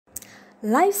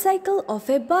Life cycle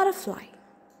of a butterfly.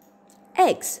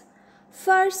 Eggs.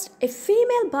 First, a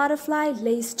female butterfly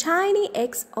lays tiny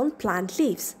eggs on plant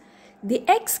leaves. The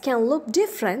eggs can look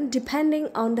different depending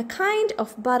on the kind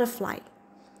of butterfly.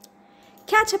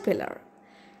 Caterpillar.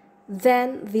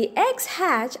 Then the eggs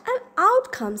hatch and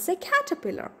out comes a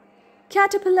caterpillar.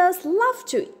 Caterpillars love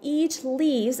to eat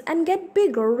leaves and get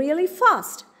bigger really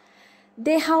fast.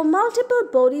 They have multiple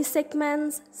body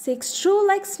segments, 6 true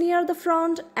legs near the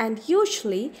front, and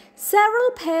usually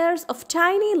several pairs of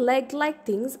tiny leg-like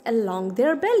things along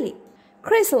their belly.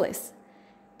 Chrysalis.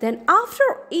 Then after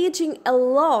eating a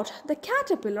lot, the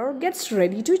caterpillar gets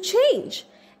ready to change.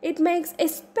 It makes a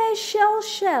special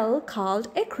shell called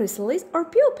a chrysalis or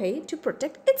pupae to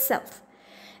protect itself.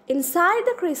 Inside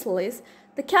the chrysalis,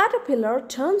 the caterpillar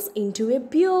turns into a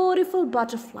beautiful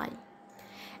butterfly.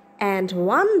 And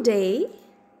one day,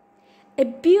 a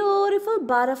beautiful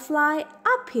butterfly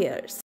appears.